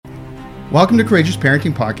Welcome to Courageous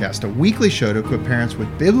Parenting Podcast, a weekly show to equip parents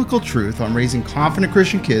with biblical truth on raising confident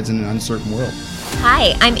Christian kids in an uncertain world.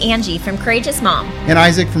 Hi, I'm Angie from Courageous Mom. And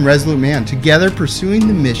Isaac from Resolute Man, together pursuing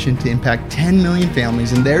the mission to impact 10 million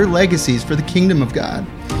families and their legacies for the kingdom of God.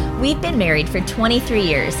 We've been married for 23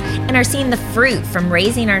 years and are seeing the fruit from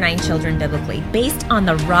raising our 9 children biblically based on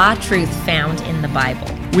the raw truth found in the Bible.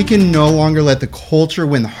 We can no longer let the culture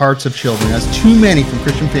win the hearts of children, as too many from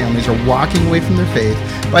Christian families are walking away from their faith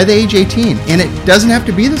by the age 18. And it doesn't have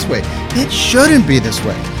to be this way. It shouldn't be this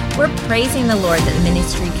way. We're praising the Lord that the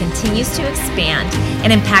ministry continues to expand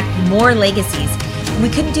and impact more legacies. We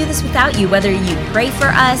couldn't do this without you, whether you pray for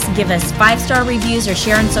us, give us 5-star reviews, or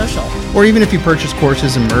share on social. Or even if you purchase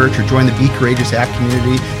courses and merch or join the Be Courageous app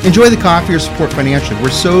community, enjoy the coffee or support financially. We're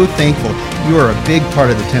so thankful you are a big part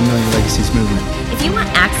of the 10 Million Legacies movement. If you want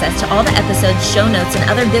access to all the episodes, show notes, and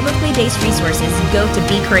other biblically based resources, go to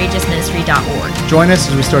becourageousministry.org. Join us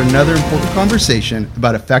as we start another important conversation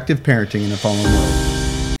about effective parenting in a fallen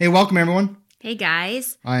world. Hey, welcome everyone. Hey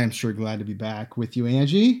guys. I am sure glad to be back with you,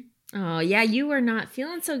 Angie. Oh, yeah, you were not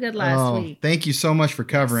feeling so good last week. Thank you so much for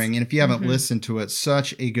covering. Yes. And if you haven't listened to it,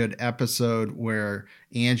 such a good episode where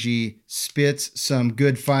Angie spits some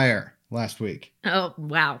good fire last week. Oh,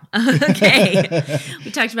 wow. Okay.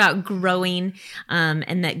 We talked about growing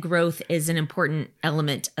and that growth is an important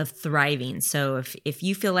element of thriving. So if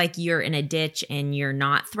you feel like you're in a ditch and you're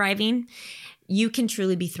not thriving, you can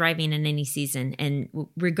truly be thriving in any season and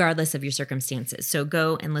regardless of your circumstances. So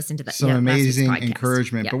go and listen to that. Some amazing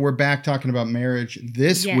encouragement. Yep. But we're back talking about marriage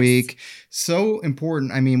this week. So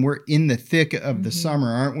important. I mean, we're in the thick of the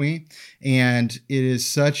summer, aren't we? And it is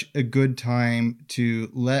such a good time to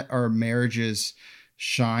let our marriages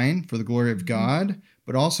shine for the glory of God,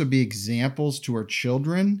 but also be examples to our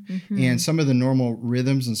children. And some of the normal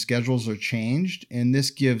rhythms and schedules are changed. And this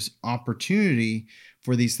gives opportunity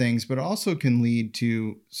for these things, but also can lead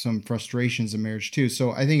to some frustrations in marriage too. So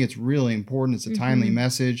I think it's really important. It's a timely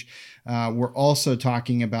message. We're also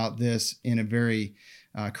talking about this in a very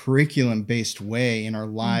curriculum-based way in our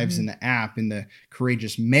lives in the app, in the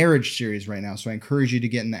Courageous Marriage series right now. So I encourage you to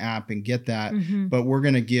get in the app and get that. But we're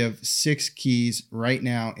going to give 6 keys right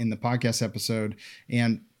now in the podcast episode.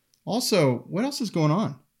 And also, what else is going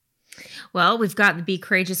on? Well, we've got the Be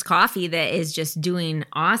Courageous coffee that is just doing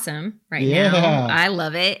awesome right now. I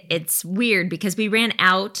love it. It's weird because we ran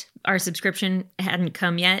out. Our subscription hadn't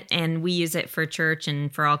come yet, and we use it for church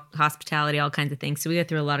and for all hospitality, all kinds of things. So we go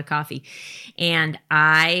through a lot of coffee. And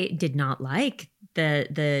I did not like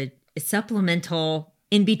the supplemental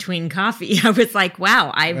in-between coffee. I was like,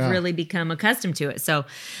 wow, I've really become accustomed to it. So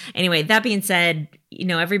anyway, that being said,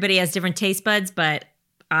 everybody has different taste buds, but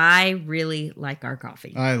I really like our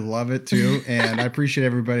coffee. I love it too. And I appreciate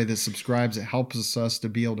everybody that subscribes. It helps us to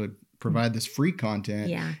be able to provide this free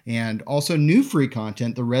content. And also new free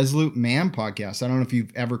content, the Resolute Man podcast. I don't know if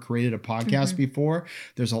you've ever created a podcast before.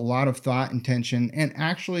 There's a lot of thought and tension. And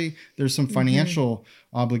actually, there's some financial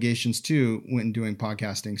obligations too when doing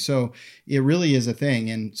podcasting. So it really is a thing.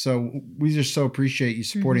 And so we just so appreciate you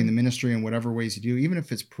supporting the ministry in whatever ways you do, even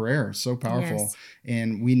if it's prayer. It's so powerful.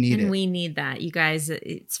 And we need it. And we need that. You guys,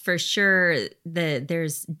 it's for sure that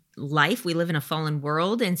there's life. We live in a fallen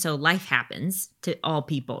world. And so life happens to all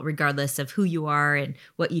people, regardless of who you are and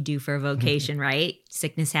what you do for a vocation, right?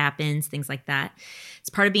 Sickness happens, things like that. It's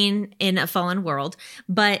part of being in a fallen world.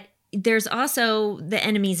 But there's also the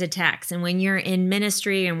enemy's attacks. And when you're in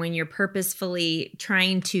ministry and when you're purposefully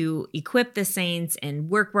trying to equip the saints and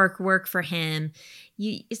work for him,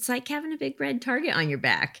 it's like having a big red target on your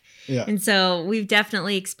back. And so we've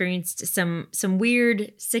definitely experienced some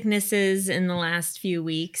weird sicknesses in the last few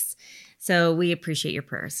weeks. So we appreciate your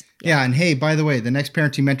prayers. And hey, by the way, the next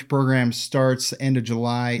Parenting Mentor Program starts end of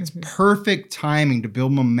July. It's perfect timing to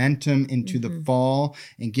build momentum into the fall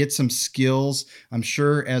and get some skills. I'm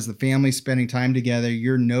sure as the family's spending time together,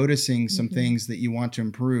 you're noticing some things that you want to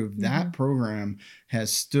improve. That program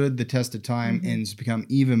has stood the test of time and has become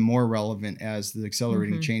even more relevant as the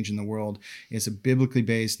accelerating change in the world. It's a biblically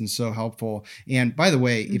based and so helpful. And by the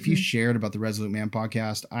way, if you shared about the Resolute Man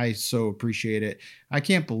podcast, I so appreciate it. I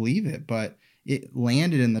can't believe it, but it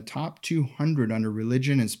landed in the top 200 under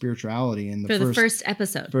religion and spirituality in the first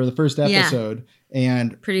episode. For the first episode.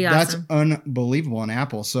 And pretty awesome. That's unbelievable on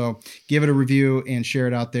Apple. So give it a review and share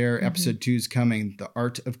it out there. Episode 2 is coming, The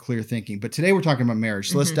Art of Clear Thinking. But today we're talking about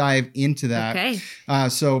marriage. So let's dive into that. Okay.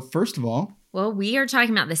 So first of all, Well, we are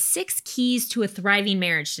talking about the 6 keys to a thriving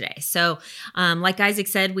marriage today. So like Isaac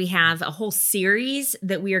said, we have a whole series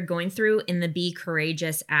that we are going through in the Be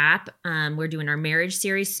Courageous app. We're doing our marriage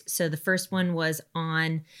series. So the first one was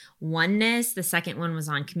on oneness. The second one was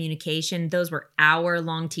on communication. Those were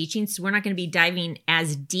hour-long teachings. So we're not going to be diving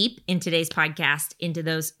as deep in today's podcast into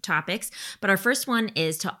those topics. But our first one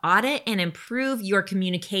is to audit and improve your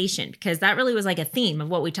communication, because that really was like a theme of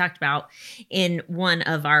what we talked about in one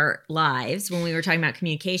of our lives when we were talking about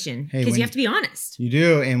communication, because you have to be honest. You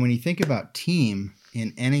do. And when you think about team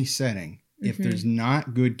in any setting, if there's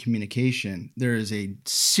not good communication, there is a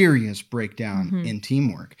serious breakdown in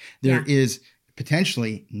teamwork. There is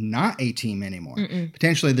potentially not a team anymore.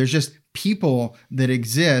 Potentially there's just people that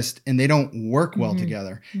exist and they don't work well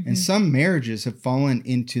together. And some marriages have fallen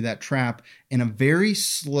into that trap in a very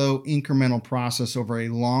slow incremental process over a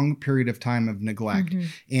long period of time of neglect.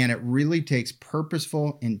 And it really takes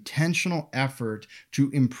purposeful, intentional effort to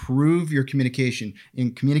improve your communication.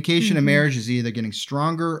 And communication in marriage is either getting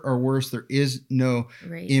stronger or worse. There is no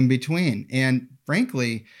in between. And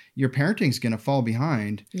frankly, your parenting is going to fall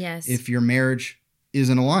behind if your marriage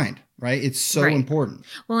isn't aligned, right? It's so important.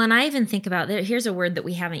 Well, and I even think about that. Here's a word that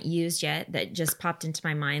we haven't used yet that just popped into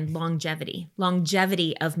my mind: longevity.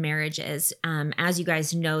 Longevity of marriages. As you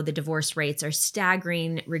guys know, the divorce rates are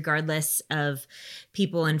staggering regardless of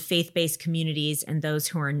people in faith-based communities and those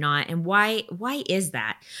who are not. And why is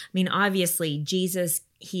that? I mean, obviously, Jesus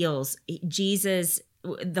heals.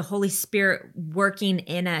 The Holy Spirit working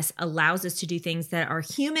in us allows us to do things that are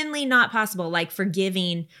humanly not possible, like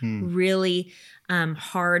forgiving really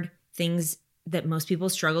hard things that most people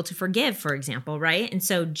struggle to forgive, for example, right? And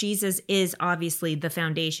so Jesus is obviously the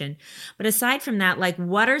foundation. But aside from that, like,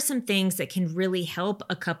 what are some things that can really help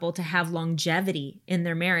a couple to have longevity in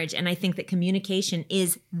their marriage? And I think that communication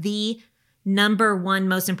is the number one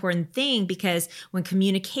most important thing, because when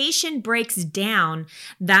communication breaks down,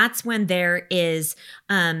 that's when there is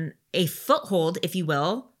a foothold, if you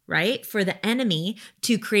will, right, for the enemy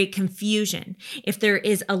to create confusion. If there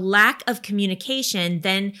is a lack of communication,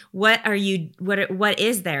 then what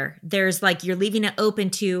is there? There's like, you're leaving it open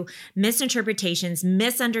to misinterpretations,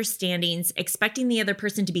 misunderstandings, expecting the other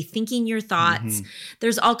person to be thinking your thoughts.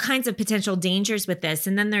 There's all kinds of potential dangers with this.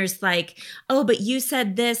 And then there's like, oh, but you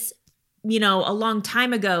said this, a long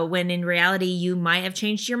time ago, when in reality, you might have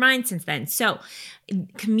changed your mind since then. So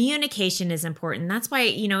communication is important. That's why,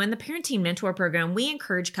 in the Parenting Mentor Program, we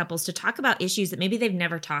encourage couples to talk about issues that maybe they've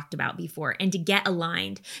never talked about before, and to get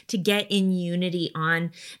aligned, to get in unity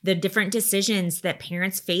on the different decisions that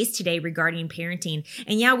parents face today regarding parenting.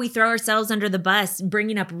 And yeah, we throw ourselves under the bus,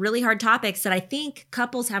 bringing up really hard topics that I think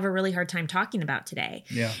couples have a really hard time talking about today.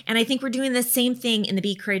 Yeah. And I think we're doing the same thing in the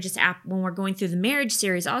Be Courageous app when we're going through the marriage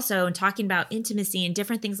series also, and talking about intimacy and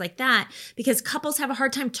different things like that, because couples have a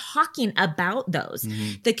hard time talking about those.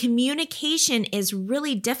 The communication is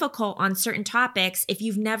really difficult on certain topics if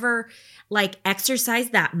you've never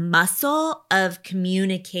exercised that muscle of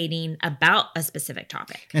communicating about a specific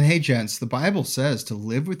topic. And hey, gents, the Bible says to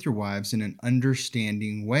live with your wives in an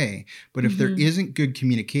understanding way. But if there isn't good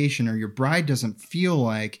communication, or your bride doesn't feel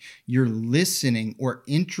like you're listening or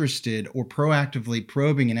interested or proactively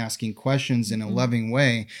probing and asking questions in a loving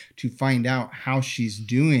way to find out how she's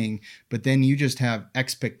doing, but then you just have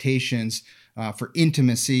expectations for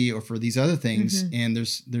intimacy or for these other things, and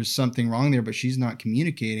there's something wrong there, but she's not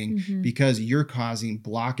communicating because you're causing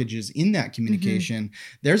blockages in that communication.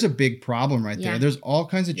 There's a big problem right there. There's all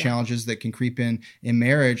kinds of challenges that can creep in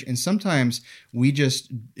marriage, and sometimes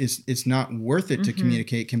it's not worth it to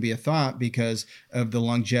communicate, can be a thought, because of the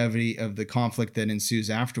longevity of the conflict that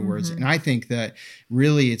ensues afterwards. And I think that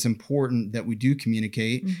really it's important that we do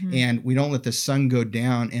communicate, and we don't let the sun go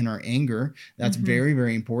down in our anger. That's very,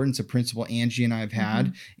 very important. It's a principle Angie and I have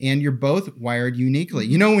had, and you're both wired uniquely.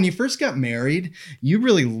 When you first got married, you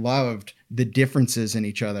really loved the differences in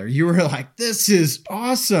each other. You were like, this is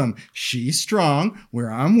awesome. She's strong where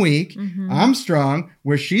I'm weak. I'm strong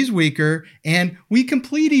where she's weaker, and we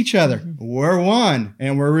complete each other. We're one,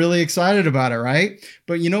 and we're really excited about it, right?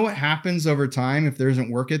 But you know what happens over time if there isn't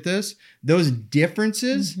work at this? Those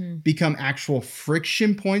differences become actual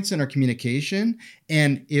friction points in our communication.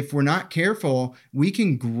 And if we're not careful, we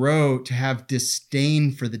can grow to have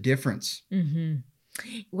disdain for the difference.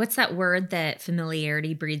 What's that word that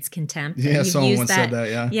familiarity breeds contempt? Yeah, someone once said that,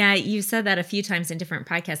 yeah. Yeah, you've said that a few times in different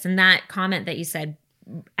podcasts. And that comment that you said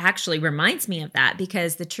actually reminds me of that,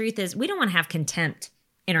 because the truth is we don't want to have contempt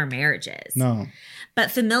in our marriages. No.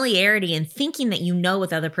 But familiarity and thinking that you know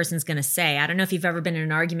what the other person's going to say. I don't know if you've ever been in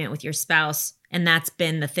an argument with your spouse and that's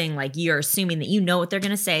been the thing, like you're assuming that you know what they're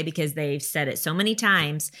going to say because they've said it so many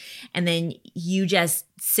times. And then you just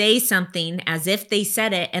say something as if they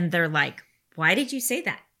said it and they're like, why did you say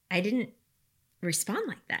that? I didn't respond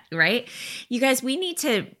like that, right? You guys, we need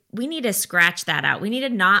to we need to scratch that out. We need to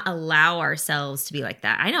not allow ourselves to be like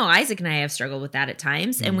that. I know Isaac and I have struggled with that at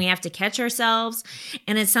times, and we have to catch ourselves.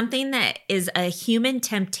 And it's something that is a human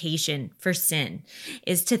temptation for sin,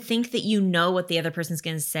 is to think that you know what the other person's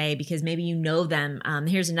going to say because maybe you know them.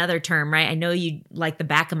 Here's another term, right? I know you like the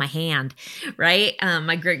back of my hand, right?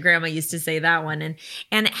 My great grandma used to say that one.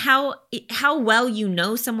 And how well you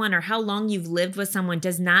know someone or how long you've lived with someone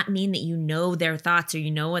does not mean that you know their thoughts or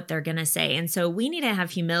you know what they're going to say. And so we need to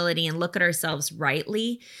have humility and look at ourselves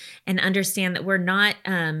rightly and understand that we're not,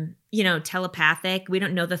 telepathic. We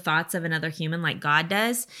don't know the thoughts of another human like God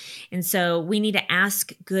does. And so we need to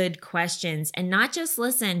ask good questions and not just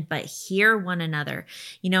listen, but hear one another,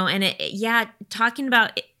 talking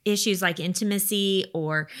about issues like intimacy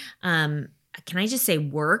or, can I just say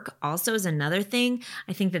work also is another thing.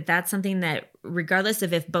 I think that that's something that regardless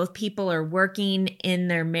of if both people are working in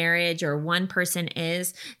their marriage or one person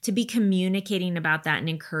is, to be communicating about that and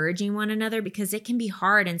encouraging one another, because it can be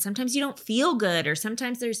hard and sometimes you don't feel good or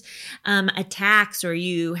sometimes there's attacks or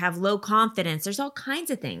you have low confidence. There's all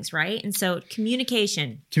kinds of things, right? And so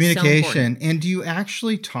communication. So and do you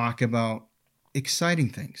actually talk about exciting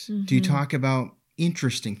things? Mm-hmm. Do you talk about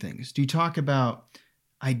interesting things? Do you talk about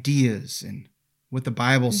ideas and what the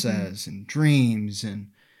Bible says and dreams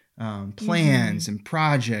and plans and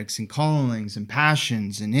projects and callings and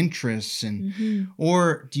passions and interests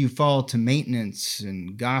or do you fall to maintenance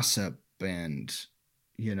and gossip and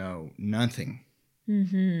nothing?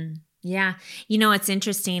 Yeah, it's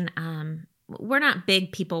interesting. We're not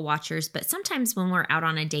big people watchers, but sometimes when we're out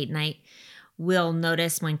on a date night, we'll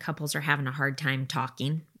notice when couples are having a hard time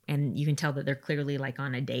talking. And you can tell that they're clearly like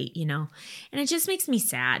on a date, and it just makes me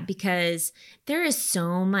sad because there is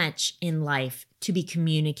so much in life to be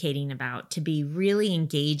communicating about, to be really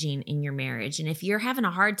engaging in your marriage. And if you're having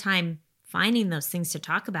a hard time finding those things to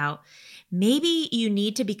talk about, maybe you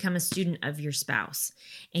need to become a student of your spouse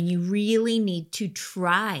and you really need to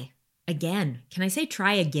try again. Can I say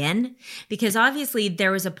try again? Because obviously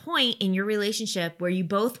there was a point in your relationship where you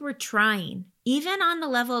both were trying, even on the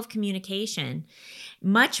level of communication,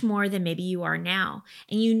 much more than maybe you are now.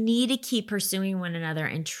 And you need to keep pursuing one another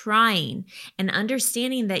and trying and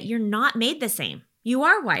understanding that you're not made the same. You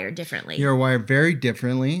are wired differently. You're wired very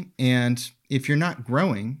differently. And if you're not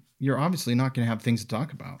growing, you're obviously not going to have things to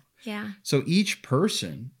talk about. Yeah. So each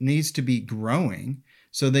person needs to be growing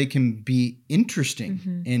so they can be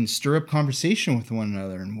interesting and stir up conversation with one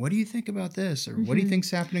another. And what do you think about this? Or what do you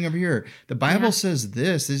think's happening over here? The Bible says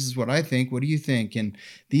this. This is what I think. What do you think? And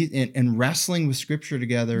and wrestling with Scripture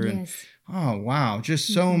together. Yes. And oh, wow.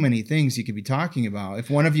 Just so many things you could be talking about. If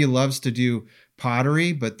one of you loves to do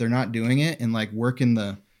pottery, but they're not doing it and like work in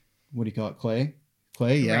the, what do you call it?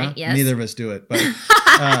 Clay? Yeah. Right, yes. Neither of us do it.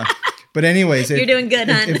 But anyways. You're doing good,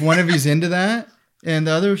 hon. If one of you's into that, and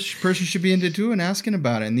the other person should be into it too and asking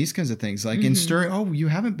about it and these kinds of things. Like in stirring, you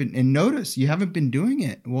haven't been, and notice you haven't been doing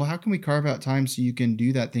it. Well, how can we carve out time so you can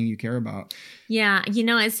do that thing you care about? Yeah.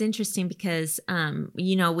 It's interesting because,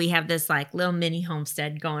 we have this like little mini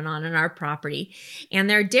homestead going on our property. And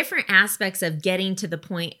there are different aspects of getting to the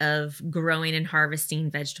point of growing and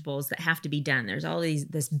harvesting vegetables that have to be done. There's all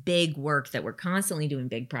this big work that we're constantly doing,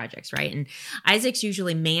 big projects, right? And Isaac's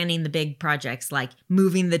usually manning the big projects, like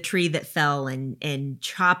moving the tree that fell and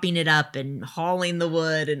chopping it up and hauling the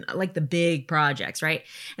wood and like the big projects, right?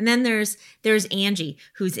 And then there's Angie,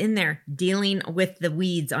 who's in there dealing with the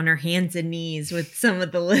weeds on her hands and knees with some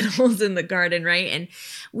of the littles in the garden, right? And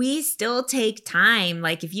we still take time.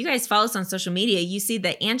 Like if you guys follow us on social media, you see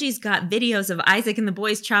that Angie's got videos of Isaac and the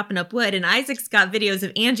boys chopping up wood, and Isaac's got videos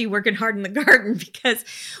of Angie working hard in the garden, because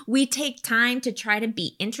we take time to try to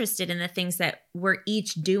be interested in the things that we're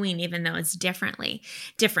each doing, even though it's different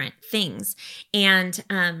things. And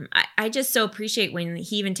I just so appreciate when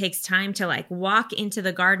he even takes time to like walk into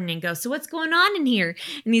the garden and go, so what's going on in here?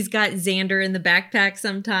 And he's got Xander in the backpack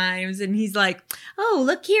sometimes. And he's like, oh,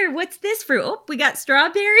 look here. What's this fruit? Oh, we got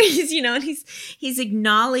strawberries, and he's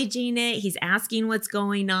acknowledging it. He's asking what's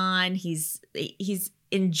going on. He's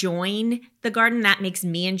enjoying the garden. That makes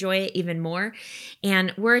me enjoy it even more.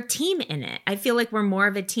 And we're a team in it. I feel like we're more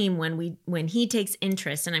of a team when he takes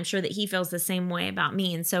interest, and I'm sure that he feels the same way about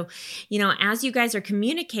me. And so, as you guys are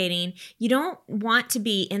communicating, you don't want to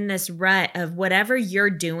be in this rut of whatever you're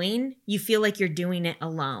doing, you feel like you're doing it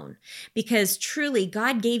alone, because truly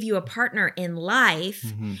God gave you a partner in life.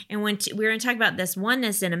 And when we're going to talk about this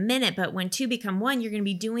oneness in a minute, but when two become one, you're going to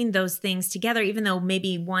be doing those things together, even though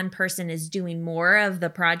maybe one person is doing more of the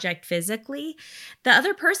project physically. The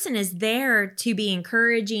other person is there to be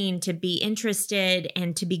encouraging, to be interested,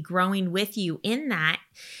 and to be growing with you in that.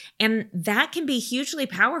 And that can be hugely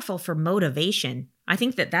powerful for motivation. I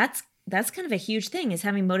think that's kind of a huge thing, is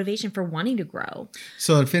having motivation for wanting to grow.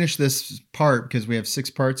 So to finish this part, because we have 6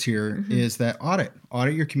 parts here, is that audit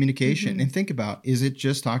your communication and think about, is it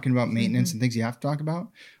just talking about maintenance and things you have to talk about?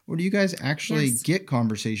 Or do you guys actually get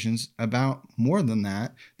conversations about more than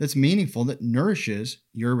that, that's meaningful, that nourishes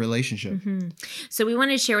your relationship? So we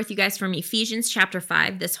wanted to share with you guys from Ephesians chapter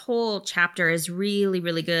 5. This whole chapter is really,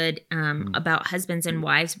 really good about husbands and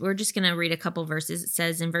wives. We're just going to read a couple verses. It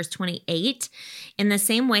says in verse 28, in the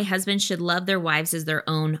same way, husbands should love their wives as their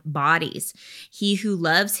own bodies. He who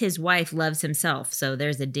loves his wife loves himself. So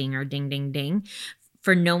there's a ding or ding, ding, ding.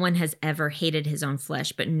 For no one has ever hated his own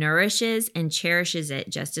flesh, but nourishes and cherishes it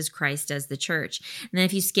just as Christ does the church. And then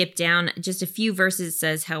if you skip down just a few verses, it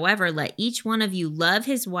says, however, let each one of you love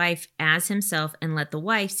his wife as himself, and let the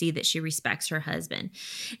wife see that she respects her husband.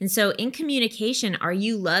 And so in communication, are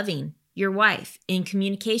you loving your wife? In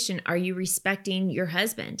communication, are you respecting your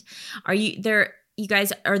husband? You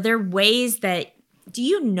guys, are there ways that, do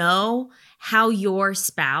you know how your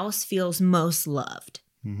spouse feels most loved?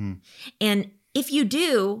 And if you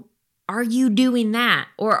do, are you doing that?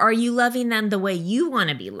 Or are you loving them the way you want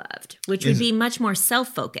to be loved, which would be much more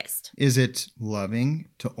self-focused? Is it loving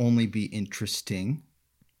to only be interesting,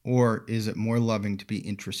 or is it more loving to be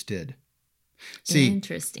interested? See,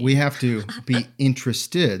 we have to be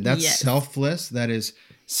interested. That's selfless. That is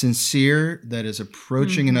sincere. That is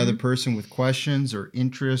approaching another person with questions or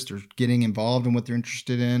interest or getting involved in what they're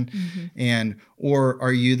interested in. Or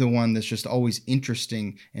are you the one that's just always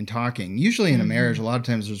interesting and talking? Usually in a marriage, a lot of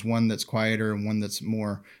times there's one that's quieter and one that's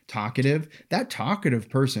more talkative. That talkative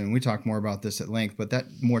person, we talk more about this at length, but that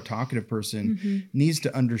more talkative person needs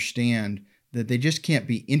to understand that they just can't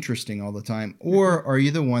be interesting all the time. Or are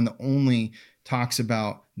you the one that only talks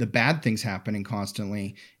about the bad things happening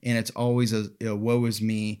constantly, and it's always a woe is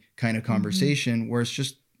me kind of conversation where it's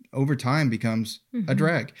just over time becomes a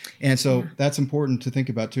drag. And so that's important to think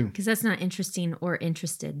about too. Because that's not interesting or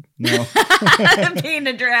interested. No. Being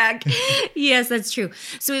a drag. Yes, that's true.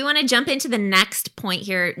 So we want to jump into the next point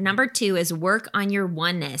here. Number 2 is work on your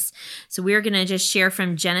oneness. So we're going to just share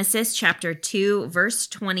from Genesis chapter 2, verse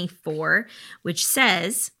 24, which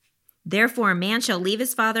says, therefore a man shall leave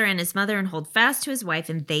his father and his mother and hold fast to his wife,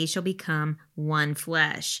 and they shall become one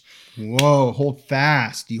flesh. Whoa, hold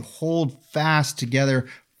fast. You hold fast together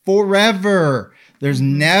forever. There's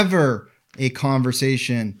never a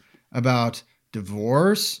conversation about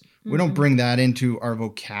divorce. We don't bring that into our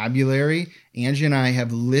vocabulary. Angie and I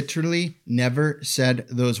have literally never said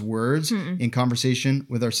those words in conversation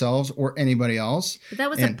with ourselves or anybody else. But that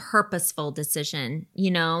was a purposeful decision.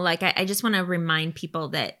 Like I just want to remind people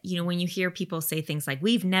that, when you hear people say things like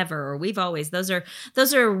we've never or we've always, those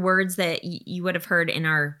are words that you would have heard in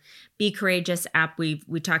our Be Courageous app. We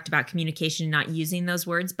talked about communication, not using those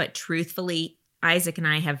words, but truthfully, Isaac and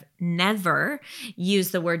I have never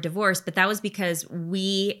used the word divorce, but that was because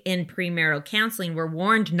we in premarital counseling were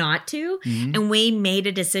warned not to, and we made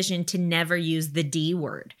a decision to never use the D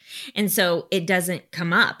word. And so it doesn't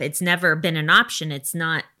come up. It's never been an option. It's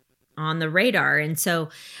not on the radar. And so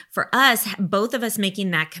for us, both of us making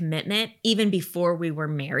that commitment, even before we were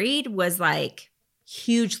married, was like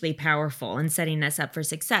hugely powerful in setting us up for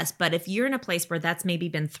success. But if you're in a place where that's maybe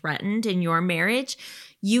been threatened in your marriage,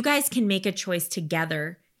 you guys can make a choice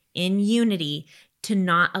together in unity to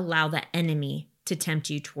not allow the enemy to tempt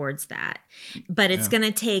you towards that. But it's going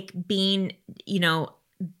to take being,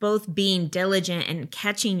 both being diligent and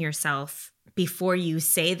catching yourself before you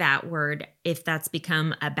say that word, if that's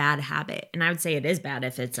become a bad habit. And I would say it is bad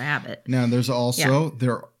if it's a habit. Now, there's also,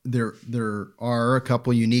 there are a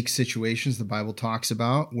couple unique situations the Bible talks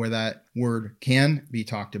about where that word can be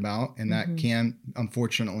talked about, and that can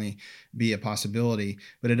unfortunately be a possibility,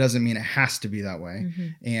 but it doesn't mean it has to be that way.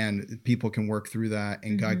 And people can work through that,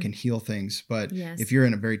 and God can heal things. But if you're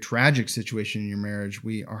in a very tragic situation in your marriage,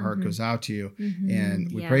 our heart goes out to you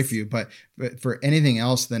and we pray for you. But for anything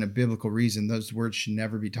else than a biblical reason, those words should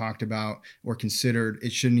never be talked about or considered.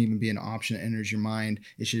 It shouldn't even be an option that enters your mind.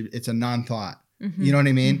 It's a non-thought. You know what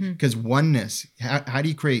I mean? Because oneness, how do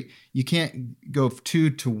you create? You can't go 2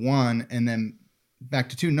 to 1 and then back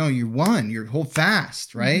to 2. No, you're 1. You're hold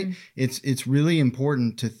fast, right? It's really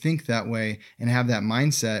important to think that way and have that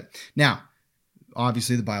mindset. Now,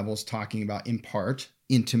 obviously, the Bible is talking about, in part,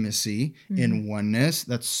 intimacy and oneness.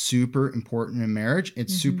 That's super important in marriage.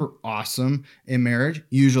 It's super awesome in marriage.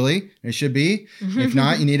 Usually, it should be. If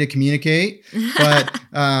not, you need to communicate. But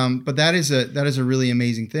that is a really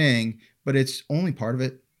amazing thing. But it's only part of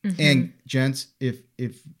it. And gents,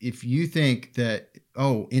 if you think that,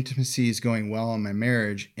 intimacy is going well in my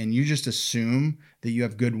marriage, and you just assume that you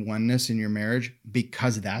have good oneness in your marriage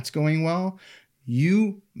because that's going well,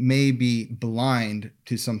 you may be blind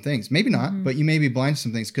to some things. Maybe not, but you may be blind to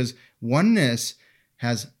some things, because oneness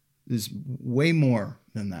is way more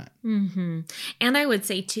than that. Mm-hmm. And I would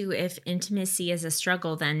say too, if intimacy is a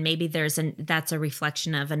struggle, then maybe that's a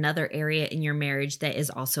reflection of another area in your marriage that is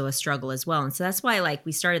also a struggle as well. And so that's why, like,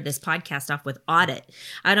 we started this podcast off with audit.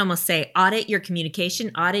 I'd almost say audit your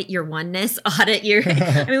communication, audit your oneness, audit your,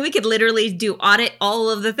 I mean, we could literally do audit all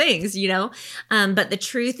of the things, you know? But the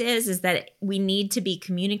truth is that we need to be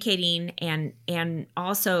communicating and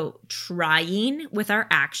also trying with our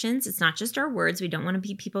actions. It's not just our words. We don't want to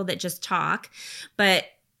be people that just talk, but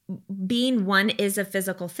being one is a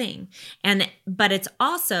physical thing. But it's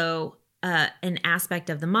also an aspect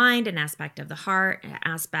of the mind, an aspect of the heart, an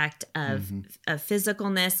aspect of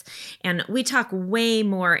physicalness. And we talk way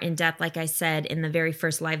more in depth, like I said, in the very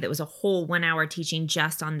first live that was a whole 1 hour teaching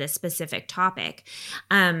just on this specific topic.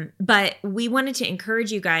 But we wanted to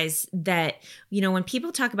encourage you guys that, you know, when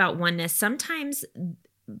people talk about oneness, sometimes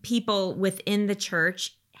people within the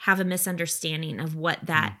church have a misunderstanding of what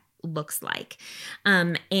that looks like.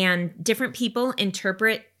 And different people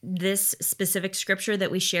interpret this specific scripture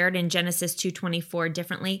that we shared in Genesis 2:24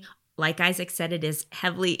 differently. Like Isaac said, it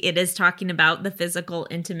is talking about the physical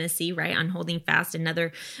intimacy, right? On holding fast.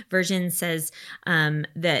 Another version says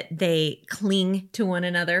that they cling to one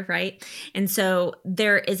another, right? And so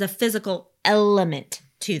there is a physical element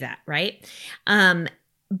to that, right?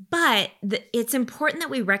 But it's important that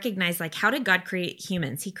we recognize, like, how did God create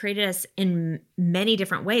humans? He created us in many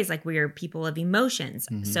different ways. Like, we are people of emotions.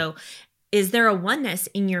 So is there a oneness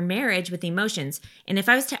in your marriage with emotions? And if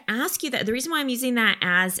I was to ask you that, the reason why I'm using that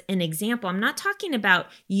as an example, I'm not talking about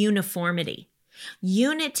uniformity.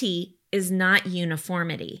 Unity is not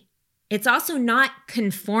uniformity. It's also not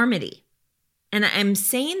conformity. And I'm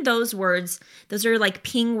saying those words, those are like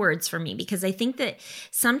ping words for me, because I think that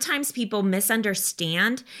sometimes people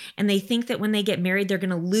misunderstand and they think that when they get married, they're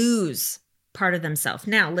going to lose part of themselves.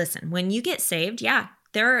 Now, listen, when you get saved,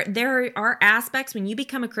 there are aspects when you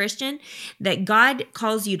become a Christian that God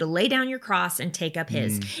calls you to lay down your cross and take up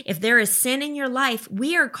his. If there is sin in your life,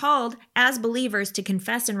 we are called as believers to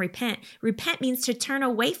confess and repent. Repent means to turn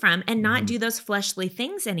away from and not do those fleshly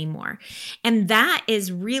things anymore. And that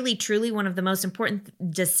is really, truly one of the most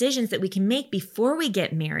important decisions that we can make before we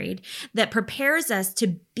get married, that prepares us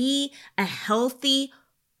to be a healthy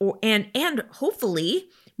and hopefully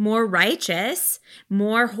more righteous,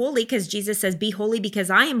 more holy, because Jesus says, be holy because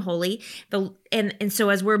I am holy. And so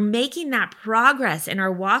as we're making that progress in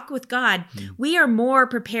our walk with God, we are more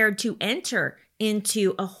prepared to enter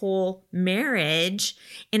into a whole marriage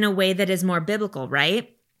in a way that is more biblical,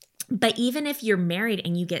 right? But even if you're married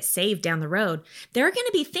and you get saved down the road, there are going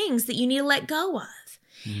to be things that you need to let go of.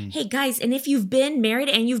 Hey guys, and if you've been married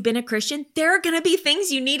and you've been a Christian, there are going to be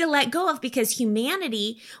things you need to let go of, because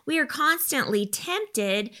humanity, we are constantly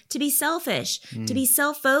tempted to be selfish, to be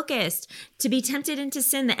self-focused, to be tempted into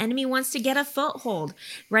sin. The enemy wants to get a foothold,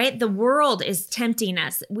 right? The world is tempting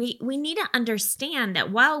us. We need to understand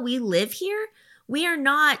that while we live here, we are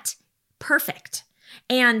not perfect.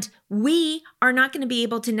 And we are not going to be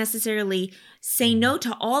able to necessarily say no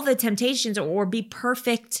to all the temptations or be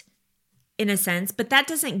perfect in a sense, but that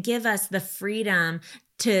doesn't give us the freedom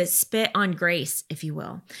to spit on grace, if you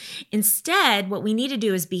will. Instead, what we need to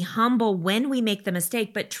do is be humble when we make the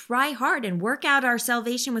mistake, but try hard and work out our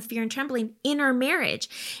salvation with fear and trembling in our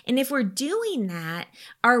marriage. And if we're doing that,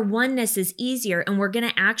 our oneness is easier, and we're going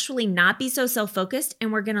to actually not be so self-focused,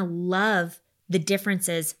 and we're going to love the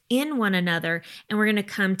differences in one another, and we're going to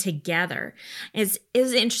come together. It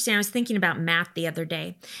was interesting. I was thinking about math the other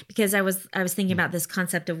day, because I was thinking about this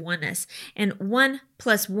concept of oneness, and 1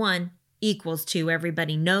 + 1 = 2.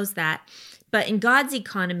 Everybody knows that. But in God's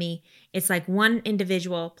economy, it's like one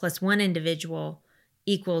individual plus one individual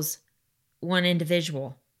equals one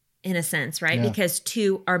individual, in a sense, right? Yeah. Because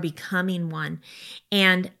two are becoming one.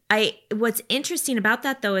 And what's interesting about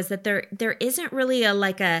that, though, is that there isn't really a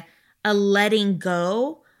letting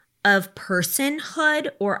go of personhood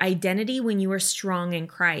or identity when you are strong in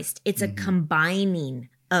Christ. It's a combining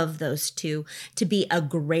of those two to be a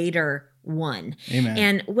greater one. Amen.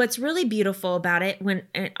 And what's really beautiful about it,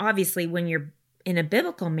 obviously when you're in a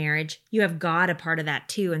biblical marriage, you have God a part of that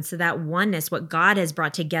too. And so that oneness, what God has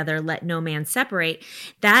brought together, let no man separate,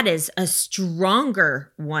 that is a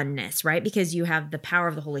stronger oneness, right? Because you have the power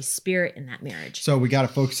of the Holy Spirit in that marriage. So we got to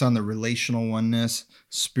focus on the relational oneness,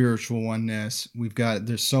 spiritual oneness.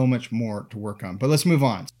 There's so much more to work on, but let's move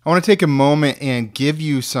on. I want to take a moment and give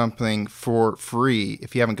you something for free.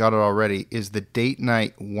 If you haven't got it already, is the date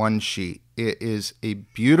night one sheet. It is a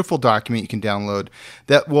beautiful document you can download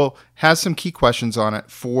that will have some key questions on it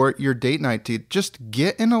for your date night to just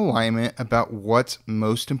get in alignment about what's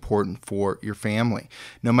most important for your family.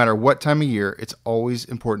 No matter what time of year, it's always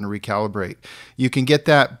important to recalibrate. You can get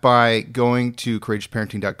that by going to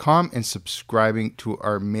courageousparenting.com and subscribing to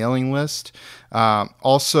our mailing list.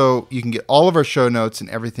 Also, you can get all of our show notes and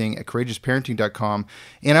everything at courageousparenting.com.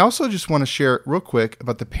 And I also just want to share real quick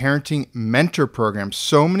about the Parenting Mentor Program.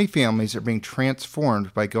 So many families are being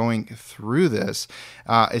transformed by going through this.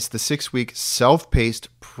 It's the 6-week self-paced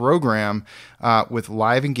program with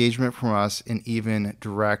live engagement from us and even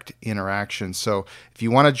direct interaction. So if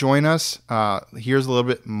you want to join us, here's a little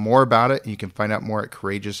bit more about it. And you can find out more at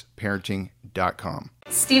courageousparenting.com.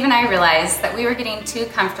 Steve and I realized that we were getting too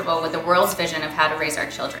comfortable with the world's vision of how to raise our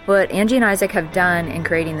children. What Angie and Isaac have done in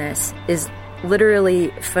creating this is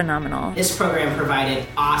literally phenomenal. This program provided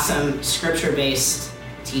awesome scripture-based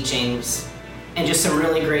teachings and just some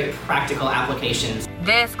really great practical applications.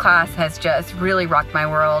 This class has just really rocked my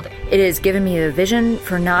world. It has given me a vision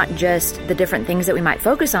for not just the different things that we might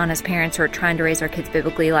focus on as parents who are trying to raise our kids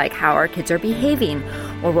biblically, like how our kids are behaving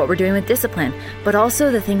or what we're doing with discipline, but also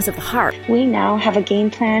the things of the heart. We now have a game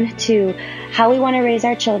plan to how we want to raise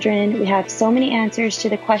our children. We have so many answers to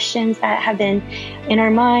the questions that have been in our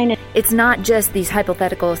mind. It's not just these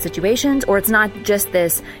hypothetical situations, or it's not just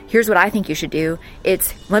this, here's what I think you should do.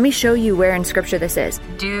 It's, let me show you where in Scripture this is.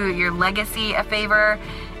 Do your legacy a favor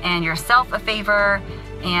and yourself a favor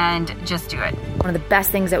and just do it. One of the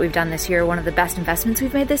best things that we've done this year, one of the best investments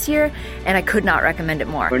we've made this year, and I could not recommend it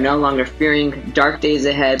more. We're no longer fearing dark days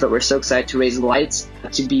ahead, but we're so excited to raise lights,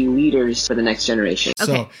 to be leaders for the next generation.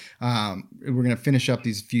 Okay. So we're going to finish up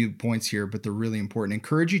these few points here, but they're really important.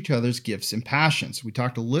 Encourage each other's gifts and passions. We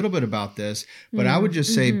talked a little bit about this, but I would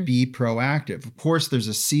just say be proactive. Of course, there's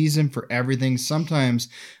a season for everything. Sometimes,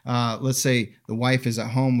 let's say the wife is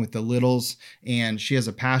at home with the littles and she has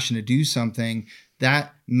a passion to do something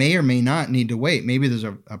that may or may not need to wait. Maybe there's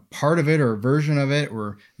a part of it or a version of it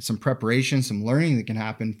or some preparation, some learning that can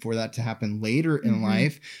happen for that to happen later in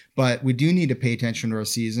life. But we do need to pay attention to our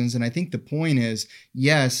seasons. And I think the point is,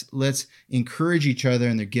 yes, let's encourage each other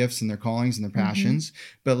in their gifts and their callings and their passions,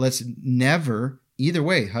 but let's never, either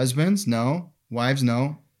way, husbands, no, wives,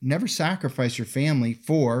 no, never sacrifice your family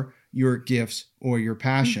for your gifts or your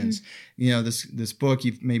passions. You know, this book,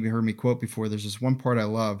 you've maybe heard me quote before. There's this one part I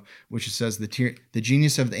love, which it says the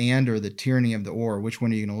genius of the and or the tyranny of the or. Which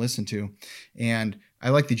one are you going to listen to? And I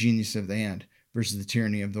like the genius of the and versus the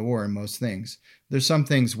tyranny of the or in most things. There's some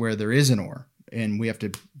things where there is an or, and we have to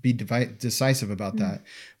be decisive about that.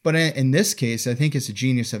 But in this case, I think it's a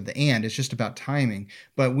genius of the and. It's just about timing.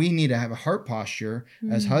 But we need to have a heart posture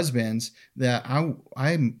as husbands that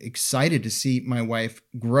I'm excited to see my wife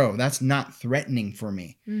grow. That's not threatening for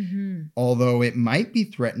me. Although it might be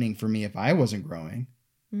threatening for me if I wasn't growing.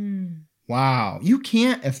 Wow. You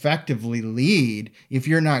can't effectively lead if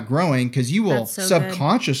you're not growing, because you will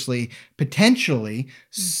subconsciously, potentially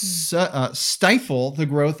stifle the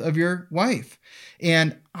growth of your wife.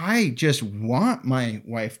 And I just want my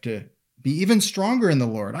wife to be even stronger in the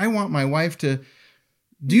Lord. I want my wife to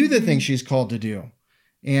do the things she's called to do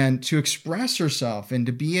and to express herself and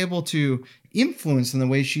to be able to influence in the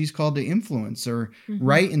way she's called to influence, or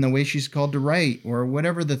write in the way she's called to write, or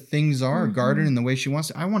whatever the things are, garden in the way she wants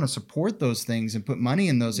to. I want to support those things and put money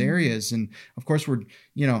in those areas. And of course, we're,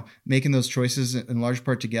 making those choices in large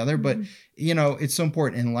part together, but it's so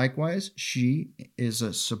important. And likewise, she is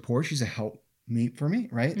a support. She's a help meet for me,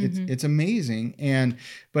 right? It's amazing.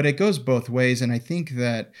 But it goes both ways. And I think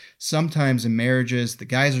that sometimes in marriages, the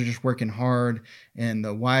guys are just working hard and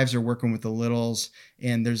the wives are working with the littles,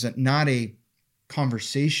 and there's not a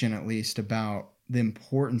conversation, at least, about the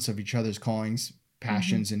importance of each other's callings,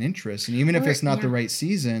 passions, and interests. And even if it's not the right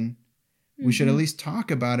season, we should at least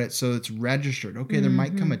talk about it so it's registered. Okay, there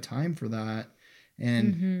might come a time for that,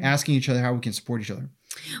 and asking each other how we can support each other.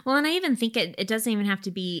 Well, and I even think it doesn't even have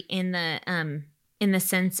to be in the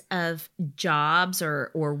sense of jobs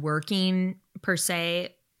or working per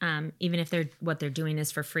se. Even if what they're doing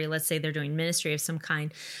is for free. Let's say they're doing ministry of some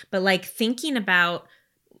kind, but like thinking about,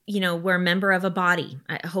 we're a member of a body.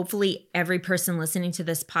 Hopefully every person listening to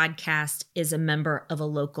this podcast is a member of a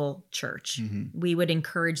local church. We would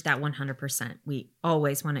encourage that 100%. We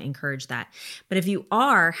always want to encourage that. But if you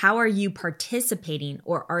are, how are you participating,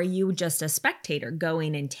 or are you just a spectator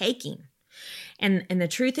going and taking? And the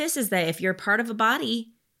truth is that if you're part of a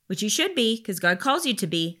body, which you should be, because God calls you to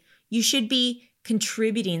be, you should be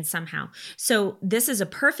contributing somehow. So this is a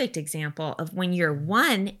perfect example of when you're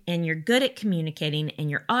one and you're good at communicating and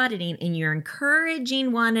you're auditing and you're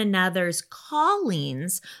encouraging one another's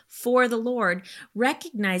callings for the Lord,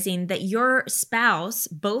 recognizing that your spouse,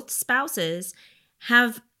 both spouses,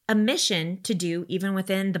 have a mission to do even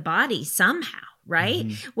within the body somehow. Right?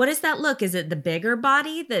 Mm-hmm. What does that look? Is it the bigger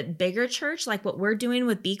body, the bigger church, like what we're doing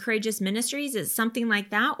with Be Courageous Ministries? Is it something like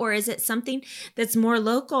that? Or is it something that's more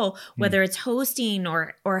local, whether it's hosting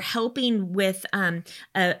or helping with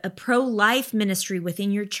a pro-life ministry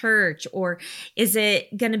within your church? Or is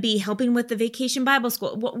it going to be helping with the Vacation Bible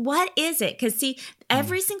School? What is it? Because see,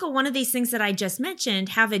 every single one of these things that I just mentioned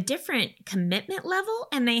have a different commitment level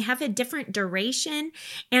and they have a different duration.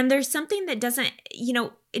 And there's something that doesn't,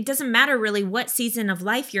 it doesn't matter really what season of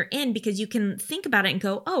life you're in, because you can think about it and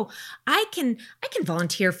go, oh, I can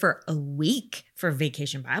volunteer for a week for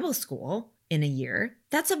Vacation Bible School in a year.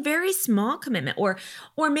 That's a very small commitment. Or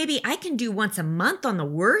maybe I can do once a month on the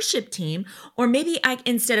worship team, or maybe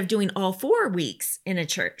instead of doing all 4 weeks in a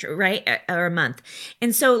church, right? Or a month.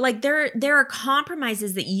 And so like there are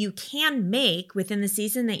compromises that you can make within the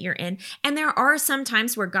season that you're in. And there are some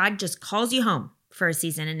times where God just calls you home for a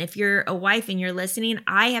season. And if you're a wife and you're listening,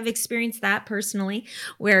 I have experienced that personally,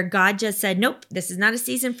 where God just said, nope, this is not a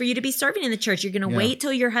season for you to be serving in the church. You're going to wait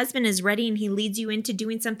till your husband is ready and he leads you into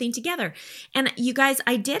doing something together. And you guys,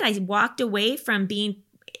 I walked away from being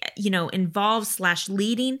involved /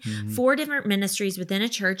 leading 4 different ministries within a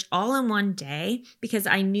church all in one day, because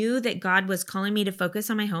I knew that God was calling me to focus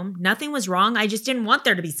on my home. Nothing was wrong. I just didn't want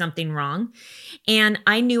there to be something wrong. And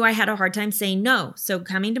I knew I had a hard time saying no. So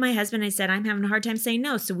coming to my husband, I said, I'm having a hard time saying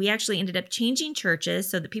no. So we actually ended up changing churches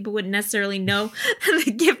so that people wouldn't necessarily know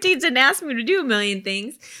the giftings and ask me to do a million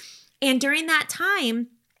things. And during that time,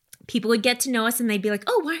 people would get to know us and they'd be like,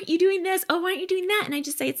 oh, why aren't you doing this? Oh, why aren't you doing that? And I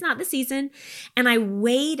just say, it's not the season. And I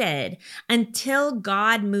waited until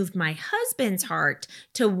God moved my husband's heart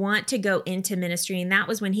to want to go into ministry. And that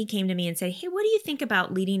was when he came to me and said, hey, what do you think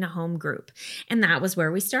about leading a home group? And that was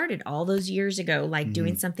where we started all those years ago, like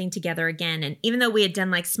doing something together again. And even though we had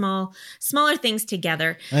done like smaller things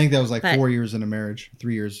together. I think that was like 4 years in a marriage,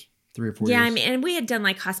 3 years. 3 or 4 years. Yeah, I mean, and we had done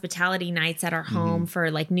like hospitality nights at our home for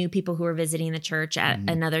like new people who were visiting the church at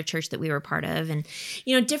another church that we were part of, and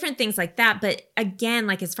different things like that. But again,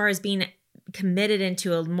 like as far as being committed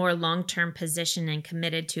into a more long-term position and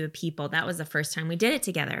committed to a people, that was the first time we did it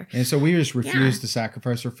together. And so we just refuse to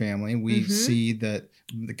sacrifice our family. We see that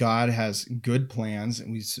God has good plans,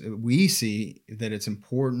 and we see that it's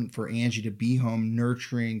important for Angie to be home,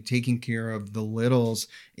 nurturing, taking care of the littles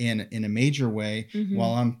in a major way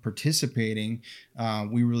while I'm participating.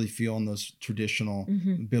 We really feel in those traditional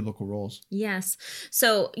biblical roles. Yes.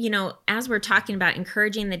 So, as we're talking about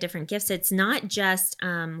encouraging the different gifts, it's not just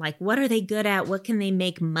like, what are they good at? What can they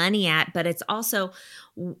make money at? But it's also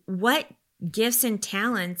what gifts and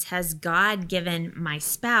talents has God given my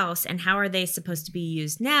spouse, and how are they supposed to be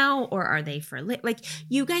used now? Or are they for like,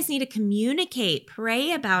 you guys need to communicate,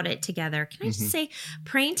 pray about it together. Can I just say,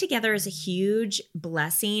 praying together is a huge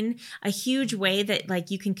blessing, a huge way that like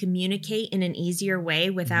you can communicate in an easier way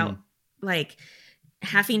without like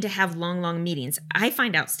having to have long meetings. I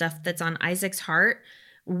find out stuff that's on Isaac's heart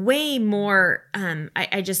way more.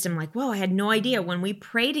 I just am like, whoa, I had no idea when we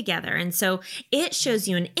pray together. And so it shows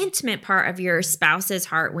you an intimate part of your spouse's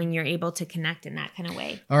heart when you're able to connect in that kind of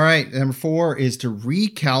way. All right. Number 4 is to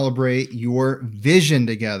recalibrate your vision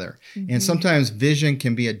together. And sometimes vision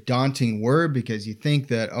can be a daunting word because you think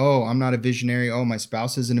that, oh, I'm not a visionary. Oh, my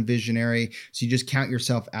spouse isn't a visionary. So you just count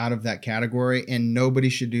yourself out of that category, and nobody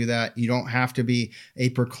should do that. You don't have to be a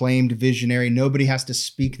proclaimed visionary. Nobody has to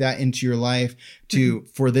speak that into your life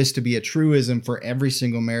for this to be a truism for every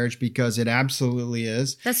single marriage, because it absolutely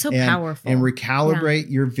is. That's so powerful. And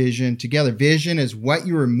recalibrate your vision together. Vision is what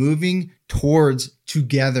you are moving towards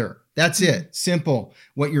together. That's it. Simple.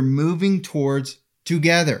 What you're moving towards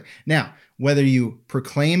together. Now, whether you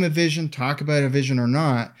proclaim a vision, talk about a vision or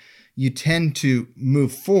not, you tend to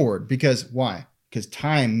move forward. Because why? Because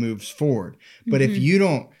time moves forward. But if you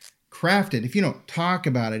don't craft it, if you don't talk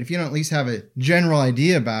about it, if you don't at least have a general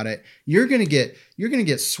idea about it, you're gonna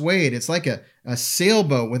get swayed. It's like a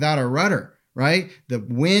sailboat without a rudder, right? The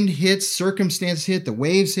wind hits, circumstances hit, the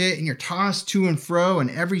waves hit, and you're tossed to and fro, and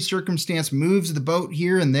every circumstance moves the boat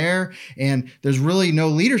here and there, and there's really no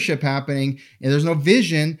leadership happening, and there's no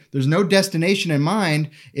vision, there's no destination in mind.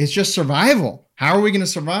 It's just survival. How are we going to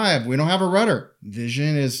survive? We don't have a rudder.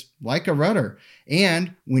 Vision is like a rudder.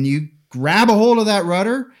 And when you grab a hold of that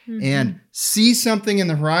rudder and see something in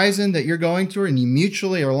the horizon that you're going through, and you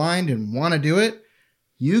mutually are aligned and want to do it,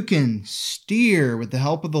 you can steer with the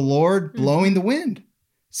help of the Lord blowing the wind.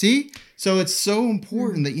 See? So it's so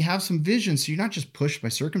important that you have some vision so you're not just pushed by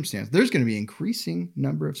circumstance. There's going to be an increasing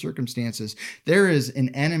number of circumstances. There is an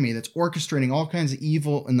enemy that's orchestrating all kinds of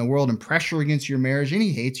evil in the world and pressure against your marriage, and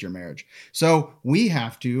he hates your marriage. So we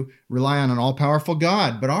have to rely on an all-powerful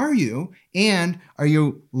God. But are you? And are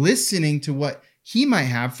you listening to what he might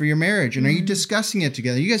have for your marriage? And are you discussing it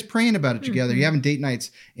together? Are you guys praying about it together? Are you having date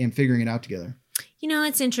nights and figuring it out together? You know,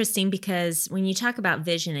 it's interesting because when you talk about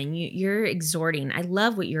vision and you're exhorting, I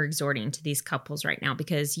love what you're exhorting to these couples right now,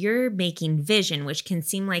 because you're making vision, which can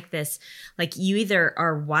seem like this, like you either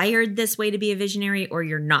are wired this way to be a visionary or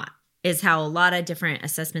you're not, is how a lot of different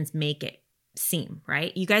assessments make it seem,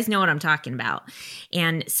 right? You guys know what I'm talking about.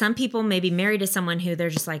 And some people may be married to someone who they're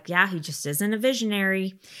just like, yeah, he just isn't a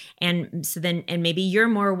visionary. And so then, and maybe you're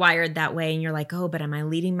more wired that way and you're like, oh, but am I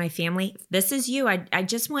leading my family? If this is you. I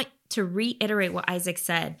just want to reiterate what Isaac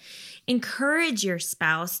said. Encourage your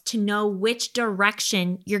spouse to know which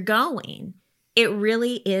direction you're going. It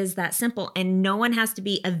really is that simple. And no one has to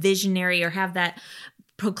be a visionary or have that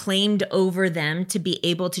proclaimed over them to be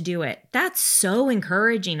able to do it. That's so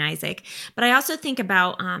encouraging, Isaac. But I also think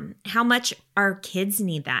about how much our kids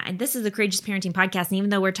need that. And this is the Courageous Parenting Podcast. And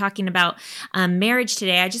even though we're talking about marriage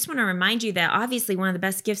today, I just want to remind you that obviously one of the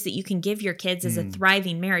best gifts that you can give your kids is a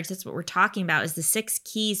thriving marriage. That's what we're talking about, is the 6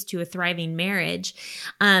 keys to a thriving marriage.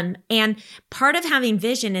 And part of having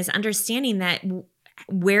vision is understanding that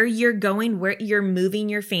where you're going, where you're moving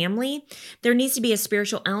your family, there needs to be a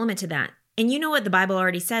spiritual element to that. And you know what the Bible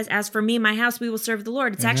already says, as for me and my house, we will serve the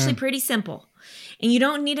Lord. It's actually pretty simple. And you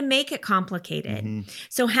don't need to make it complicated.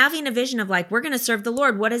 So having a vision of like, we're going to serve the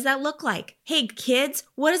Lord. What does that look like? Hey, kids,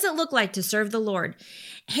 what does it look like to serve the Lord?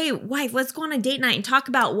 Hey, wife, let's go on a date night and talk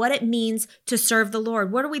about what it means to serve the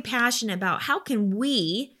Lord. What are we passionate about? How can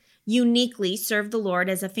we uniquely serve the Lord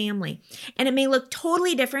as a family? And it may look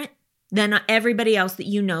totally different than everybody else that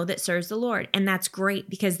you know that serves the Lord. And that's great,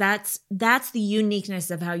 because that's the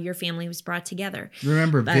uniqueness of how your family was brought together.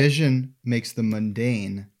 Remember, vision makes the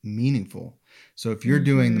mundane meaningful. So if you're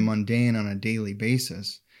doing the mundane on a daily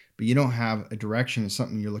basis, but you don't have a direction of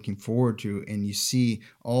something you're looking forward to, and you see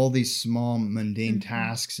all these small mundane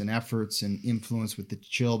tasks and efforts and influence with the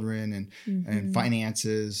children and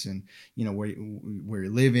finances and, you know, where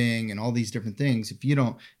you're living and all these different things, if you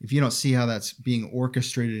don't see how that's being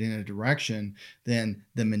orchestrated in a direction, then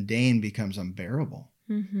the mundane becomes unbearable.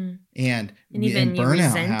 And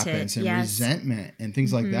burnout happens and resentment and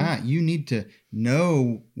things like that. You need to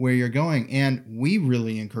know where you're going. And we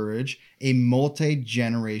really encourage a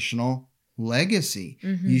multi-generational legacy.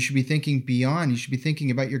 You should be thinking beyond. You should be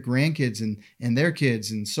thinking about your grandkids and their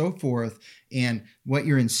kids and so forth. And what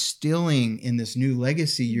you're instilling in this new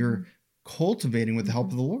legacy, you're cultivating with the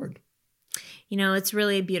help of the Lord. You know, it's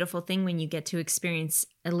really a beautiful thing when you get to experience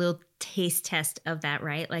a little taste test of that,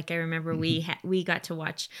 right? Like I remember we got to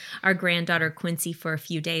watch our granddaughter Quincy for a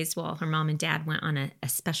few days while her mom and dad went on a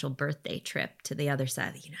special birthday trip to the other side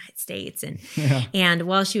of the United States. And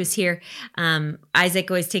while she was here, Isaac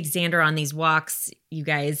always takes Xander on these walks, you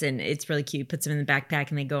guys, and it's really cute. Puts him in the backpack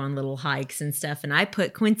and they go on little hikes and stuff. And I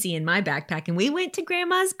put Quincy in my backpack and we went to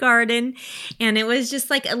Grandma's garden, and it was just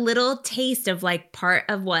like a little taste of like part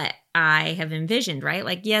of what I have envisioned, right?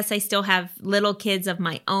 Like, yes, I still have little kids of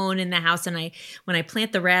my own in the house. And when I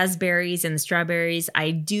plant the raspberries and the strawberries,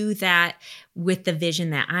 I do that with the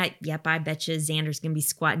vision that I bet you Xander's going to be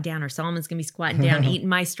squatting down or Solomon's going to be squatting down, eating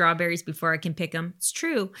my strawberries before I can pick them. It's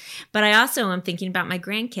true. But I also am thinking about my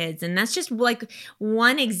grandkids. And that's just like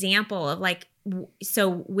one example of like,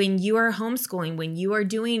 so when you are homeschooling, when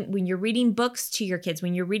you're reading books to your kids,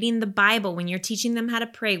 when you're reading the Bible, when you're teaching them how to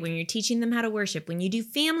pray, when you're teaching them how to worship, when you do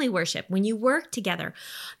family worship, when you work together,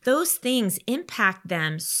 those things impact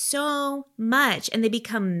them so much and they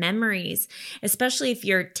become memories, especially if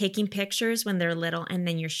you're taking pictures when they're little and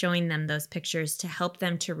then you're showing them those pictures to help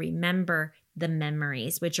them to remember the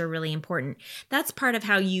memories, which are really important. That's part of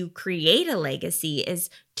how you create a legacy, is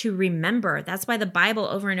to remember. That's why the Bible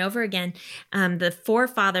over and over again, the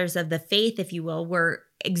forefathers of the faith, if you will, were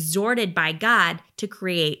exhorted by God to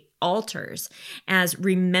create altars as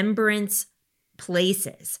remembrance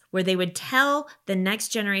places where they would tell the next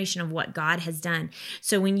generation of what God has done.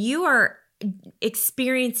 So when you are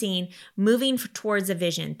experiencing moving towards a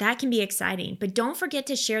vision, that can be exciting, but don't forget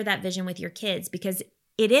to share that vision with your kids, because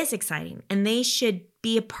it is exciting and they should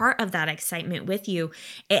be a part of that excitement with you.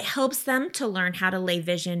 It helps them to learn how to lay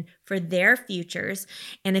vision for their futures.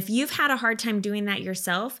 And if you've had a hard time doing that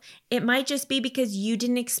yourself, it might just be because you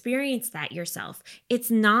didn't experience that yourself.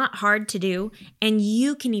 It's not hard to do, and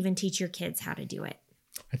you can even teach your kids how to do it.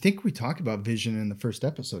 I think we talked about vision in the first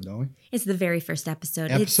episode, don't we? It's the very first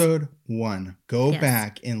episode. Episode 1. Go Yes.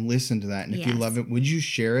 back and listen to that. And if you Yes. love it, would you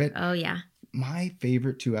share it? Oh, yeah. My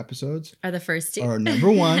favorite 2 episodes Are the first 2. are number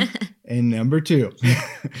 1 and number 2.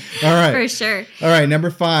 All right. For sure. All right. Number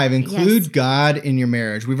 5, include Yes. God in your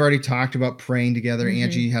marriage. We've already talked about praying together. Mm-hmm.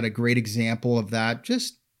 Angie had a great example of that.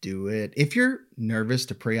 Just do it. If you're nervous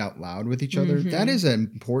to pray out loud with each other, that is an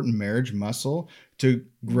important marriage muscle to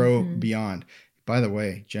grow beyond. By the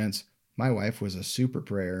way, gents, my wife was a super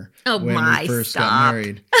prayer when we first got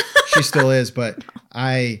married. She still is, but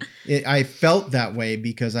I felt that way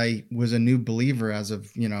because I was a new believer as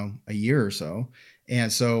of, a year or so.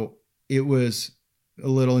 And so it was a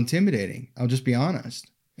little intimidating. I'll just be honest.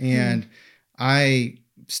 And I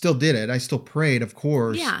still did it. I still prayed, of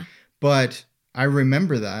course. Yeah. But I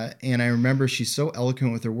remember that. And I remember she's so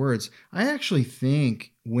eloquent with her words. I actually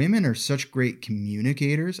think women are such great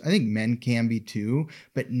communicators. I think men can be too.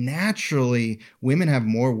 But naturally, women have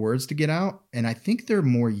more words to get out. And I think they're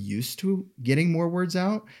more used to getting more words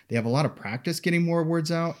out. They have a lot of practice getting more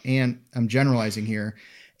words out. And I'm generalizing here.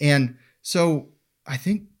 And so I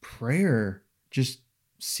think prayer just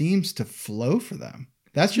seems to flow for them.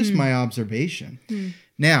 That's just my observation.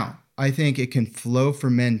 Now, I think it can flow for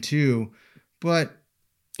men too. But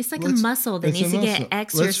it's like a muscle that needs to get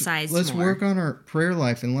exercised. Let's more. work on our prayer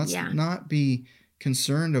life, and let's not be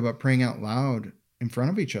concerned about praying out loud in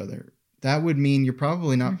front of each other. That would mean you're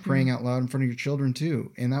probably not praying out loud in front of your children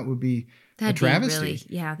too, and that would be a travesty.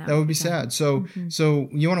 That would be sad. So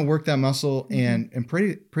you want to work that muscle and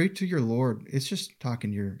pray to your Lord. It's just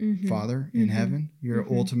talking to your Father in heaven, your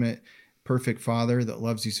ultimate perfect Father that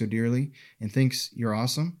loves you so dearly and thinks you're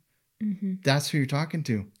awesome. That's who you're talking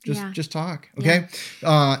to. Just talk. Okay.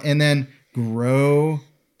 And then grow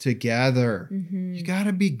together. You got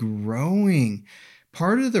to be growing.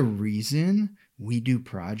 Part of the reason we do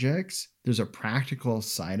projects, there's a practical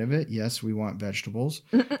side of it. Yes, we want vegetables,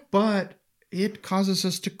 but it causes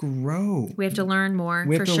us to grow. We have to learn more.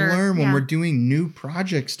 We have to learn when we're doing new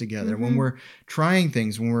projects together, when we're trying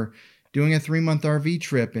things, when we're doing a 3-month RV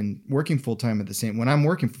trip and working full-time when I'm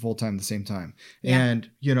working full-time at the same time and,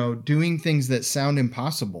 doing things that sound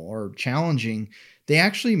impossible or challenging, they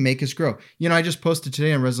actually make us grow. I just posted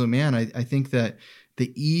today on Resolute Man. I think that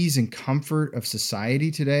the ease and comfort of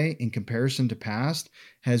society today in comparison to past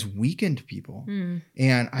has weakened people.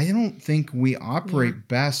 And I don't think we operate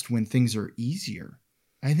best when things are easier.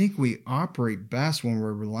 I think we operate best when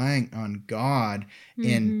we're relying on God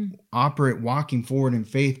and walking forward in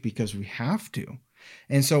faith because we have to.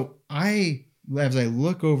 And so as I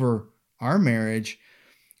look over our marriage,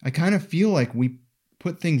 I kind of feel like we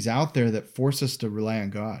put things out there that force us to rely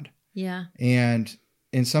on God. Yeah. And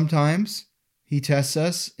sometimes he tests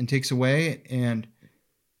us and takes away, and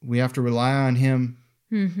we have to rely on him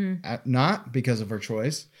not because of our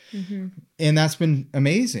choice. And that's been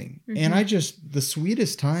amazing. And the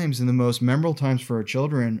sweetest times and the most memorable times for our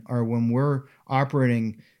children are when we're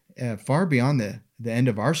operating far beyond the end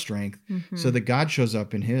of our strength so that God shows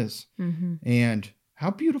up in his. And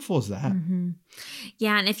how beautiful is that?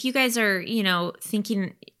 Yeah. And if you guys are,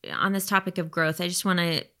 thinking on this topic of growth, I just want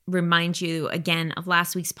to remind you again of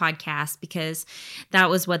last week's podcast, because that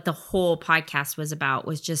was what the whole podcast was about,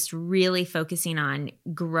 was just really focusing on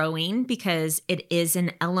growing, because it is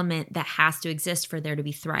an element that has to exist for there to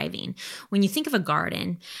be thriving. When you think of a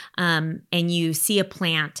garden and you see a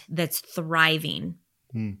plant that's thriving,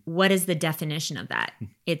 what is the definition of that?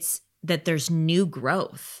 It's that there's new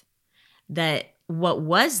growth, that what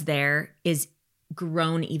was there is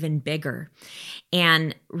grown even bigger.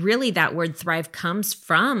 And really that word thrive comes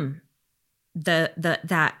from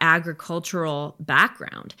that agricultural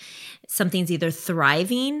background. Something's either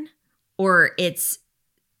thriving or it's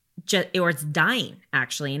dying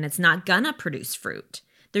actually, and it's not gonna produce fruit.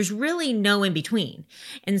 There's really no in between.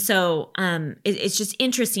 And so it's just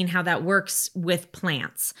interesting how that works with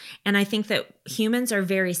plants. And I think that humans are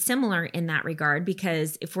very similar in that regard,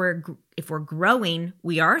 because if we're growing,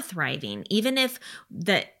 we are thriving. Even if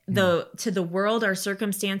to the world, our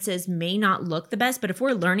circumstances may not look the best, but if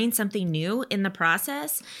we're learning something new in the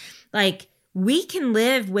process, like, we can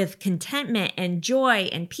live with contentment and joy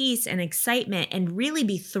and peace and excitement and really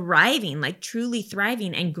be thriving, like truly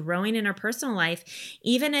thriving and growing in our personal life,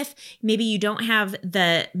 even if maybe you don't have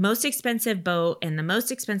the most expensive boat and the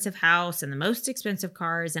most expensive house and the most expensive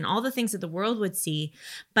cars and all the things that the world would see.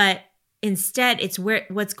 But instead, it's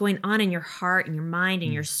what's going on in your heart and your mind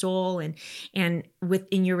and your soul and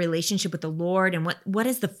within your relationship with the Lord, and what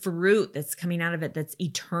is the fruit that's coming out of it that's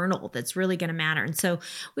eternal, that's really going to matter. And so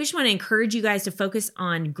we just want to encourage you guys to focus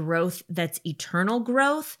on growth that's eternal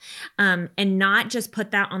growth, and not just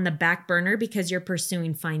put that on the back burner because you're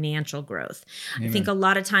pursuing financial growth. Amen. I think a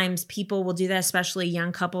lot of times people will do that, especially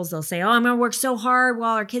young couples. They'll say, oh, I'm going to work so hard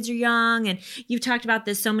while our kids are young. And you've talked about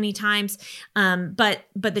this so many times. But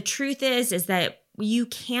the truth is that you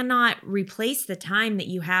cannot replace the time that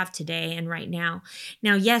you have today and right now.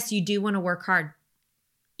 Now, yes, you do want to work hard.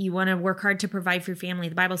 You want to work hard to provide for your family.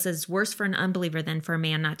 The Bible says it's worse for an unbeliever than for a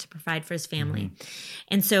man not to provide for his family. Mm-hmm.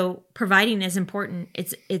 And so providing is important.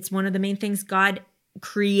 It's one of the main things God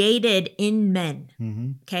created in men.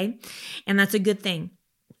 Mm-hmm. Okay. And that's a good thing.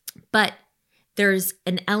 But there's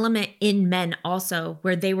an element in men also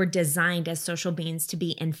where they were designed as social beings to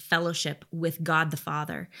be in fellowship with God the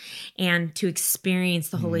Father and to experience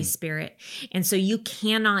the Holy Spirit. And so you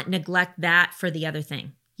cannot neglect that for the other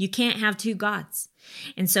thing. You can't have two gods.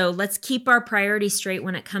 And so let's keep our priorities straight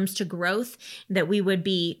when it comes to growth, that we would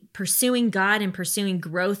be pursuing God and pursuing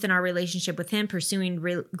growth in our relationship with Him, pursuing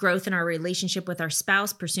growth in our relationship with our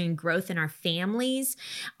spouse, pursuing growth in our families,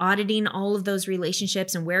 auditing all of those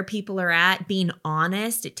relationships and where people are at, being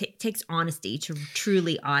honest. It takes honesty to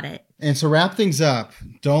truly audit. And so wrap things up.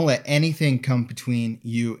 Don't let anything come between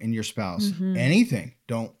you and your spouse. Mm-hmm. Anything.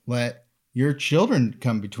 Don't let your children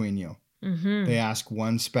come between you. Mm-hmm. They ask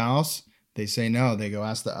one spouse, they say no, they go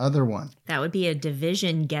ask the other one. That would be a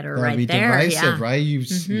division getter right there. That would be divisive, right?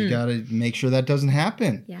 You got to make sure that doesn't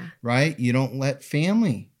happen, right? You don't let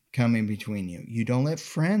family come in between you. You don't let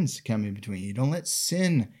friends come in between you. You don't let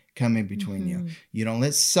sin come in between you. You don't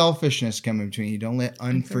let selfishness come in between you. You don't let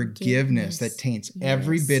unforgiveness that taints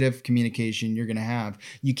every bit of communication you're going to have.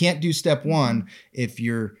 You can't do step 1 if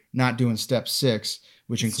you're not doing step 6,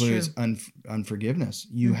 which includes unforgiveness.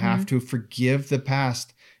 You have to forgive the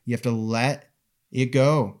past. You have to let it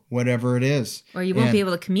go, whatever it is. Or you won't be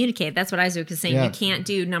able to communicate. That's what Isaac was saying. Yeah. You can't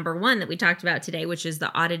do number 1 that we talked about today, which is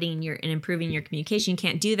the auditing and improving your communication. You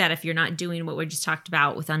can't do that if you're not doing what we just talked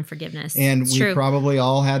about with unforgiveness. And we probably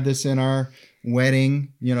all had this in our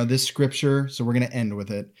wedding, this scripture. So we're going to end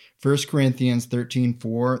with it. 1 Corinthians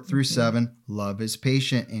 13:4-7. Love is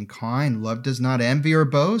patient and kind. Love does not envy or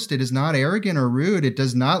boast. It is not arrogant or rude. It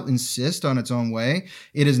does not insist on its own way.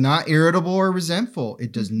 It is not irritable or resentful.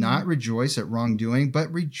 It does not rejoice at wrongdoing,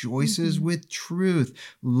 but rejoices with truth.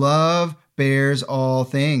 Love bears all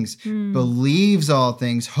things, believes all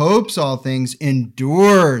things, hopes all things,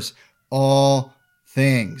 endures all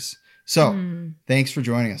things. So thanks for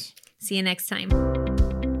joining us. See you next time.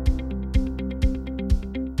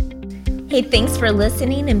 Hey, thanks for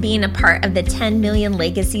listening and being a part of the 10 Million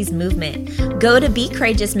Legacies movement. Go to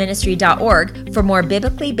becourageousministry.org for more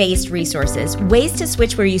biblically based resources, ways to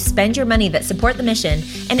switch where you spend your money that support the mission,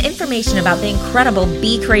 and information about the incredible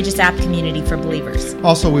Be Courageous app community for believers.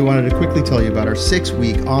 Also, we wanted to quickly tell you about our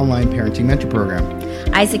 6-week online parenting mentor program.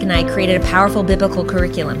 Isaac and I created a powerful biblical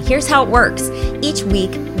curriculum. Here's how it works. Each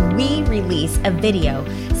week, we release a video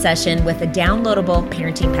session with a downloadable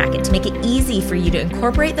parenting packet to make it easy for you to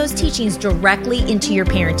incorporate those teachings directly into your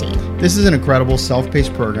parenting. This is an incredible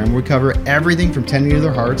self-paced program. We cover everything from tending to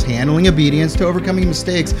their hearts, handling obedience, to overcoming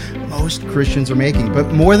mistakes most Christians are making.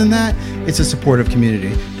 But more than that, it's a supportive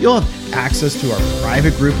community. You'll have access to our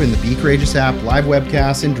private group in the Be Courageous app, live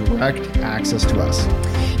webcasts, and direct access to us.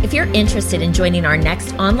 If you're interested in joining our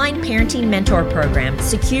next online parenting mentor program,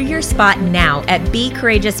 secure your spot now at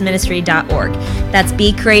becourageousministry.org. That's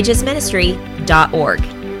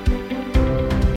becourageousministry.org.